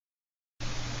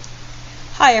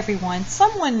Hi everyone.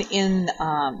 Someone in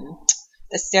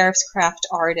the Serif Craft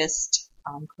Artist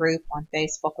group on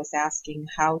Facebook was asking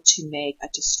how to make a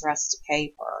distressed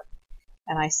paper.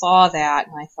 And I saw that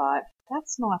and I thought,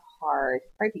 that's not hard.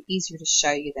 It'd probably be easier to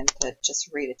show you than to just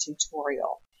read a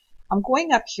tutorial. I'm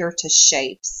going up here to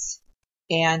Shapes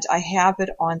and I have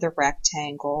it on the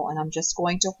rectangle, and I'm just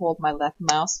going to hold my left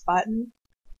mouse button,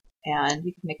 and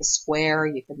you can make a square,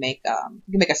 you can make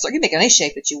any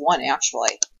shape that you want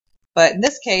actually. But in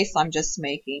this case, I'm just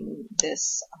making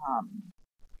this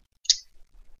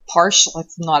partial.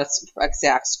 It's not an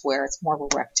exact square. It's more of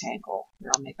a rectangle.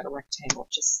 Here, I'll make it a rectangle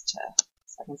just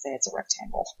so I can say it's a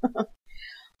rectangle.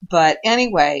 But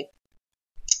anyway,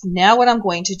 now what I'm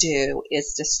going to do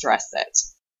is distress it.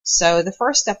 So the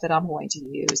first step that I'm going to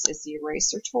use is the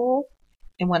eraser tool.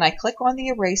 And when I click on the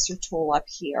eraser tool up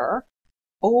here,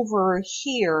 over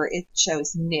here it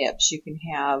shows nibs. You can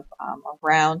have a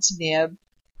round nib.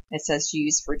 It says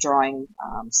use for drawing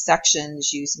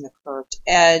sections using a curved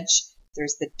edge.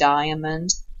 There's the diamond.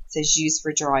 It says use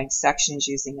for drawing sections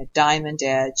using a diamond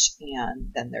edge.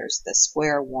 And then there's the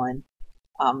square one.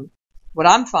 What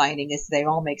I'm finding is they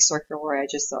all make circular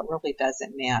edges, so it really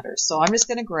doesn't matter. So I'm just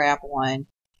going to grab one,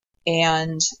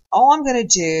 and all I'm going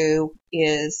to do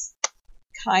is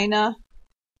kind of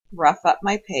rough up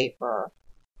my paper.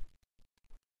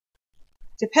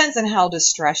 Depends on how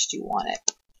distressed you want it.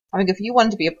 I mean, if you want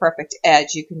it to be a perfect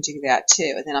edge, you can do that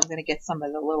too. And then I'm going to get some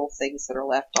of the little things that are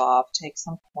left off, take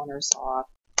some corners off.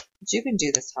 But you can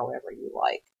do this however you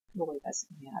like. It really doesn't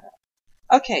matter.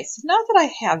 Okay, so now that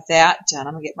I have that done,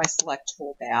 I'm going to get my select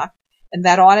tool back, and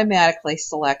that automatically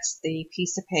selects the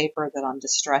piece of paper that I'm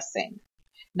distressing.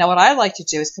 Now what I like to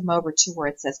do is come over to where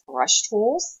it says brush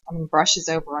tools. Brush is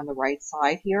over on the right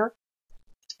side here,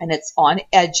 and it's on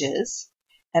edges.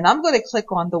 And I'm going to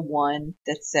click on the one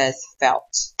that says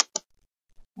felt.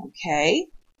 Okay,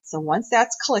 so once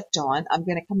that's clicked on, I'm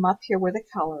going to come up here where the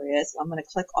color is. I'm going to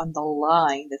click on the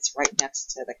line that's right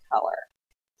next to the color.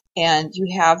 And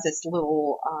you have this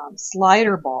little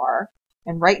slider bar.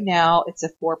 And right now it's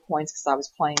at 4 points because I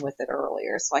was playing with it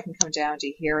earlier. So I can come down to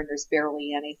here and there's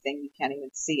barely anything. You can't even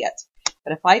see it.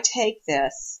 But if I take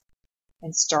this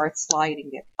and start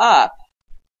sliding it up,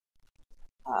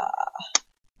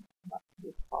 not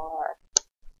too far,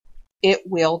 it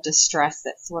will distress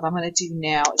it. So what I'm going to do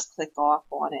now is click off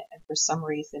on it. And for some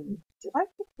reason, did I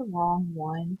pick the wrong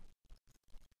one?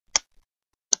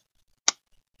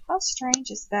 How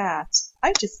strange is that?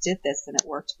 I just did this and it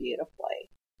worked beautifully.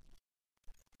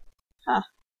 Huh.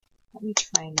 Let me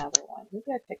try another one. Maybe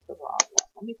I picked the wrong one.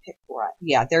 Let me pick grunge.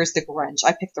 Yeah, there's the grunge.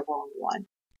 I picked the wrong one.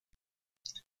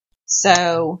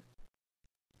 So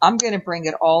I'm going to bring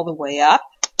it all the way up.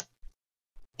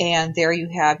 And there you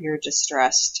have your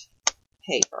distressed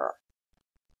paper.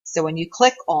 So when you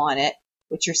click on it,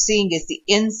 what you're seeing is the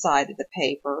inside of the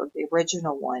paper, the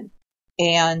original one.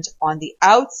 And on the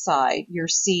outside, you're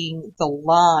seeing the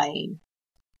line.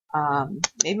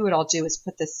 Maybe what I'll do is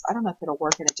put this, I don't know if it'll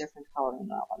work in a different color or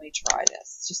not. Let me try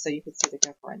this, just so you can see the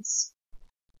difference.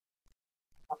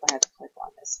 I hope I have to click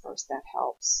on this first. That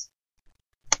helps.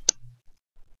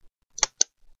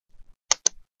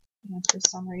 And for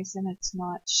some reason, it's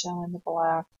not showing the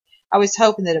black. I was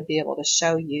hoping that it'd be able to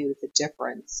show you the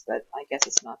difference, but I guess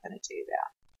it's not going to do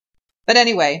that. But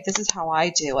anyway, this is how I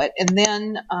do it. And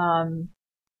then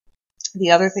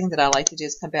the other thing that I like to do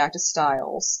is come back to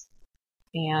Styles.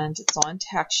 And it's on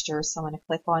Texture, so I'm going to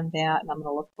click on that, and I'm going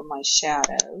to look for my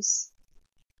shadows.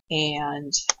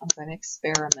 And I'm going to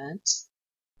experiment.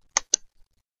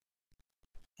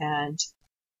 And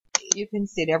you can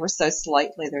see it ever so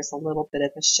slightly. There's a little bit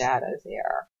of a shadow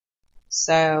there.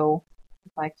 So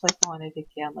if I click on it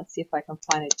again, let's see if I can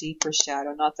find a deeper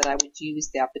shadow. Not that I would use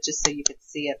that, but just so you could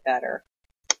see it better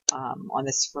on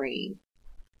the screen.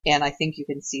 And I think you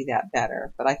can see that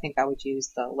better. But I think I would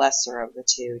use the lesser of the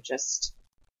two.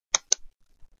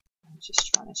 I'm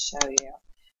just trying to show you.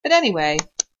 But anyway,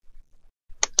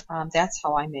 that's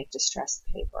how I make distressed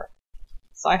paper.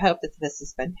 So I hope that this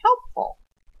has been helpful.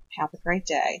 Have a great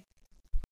day.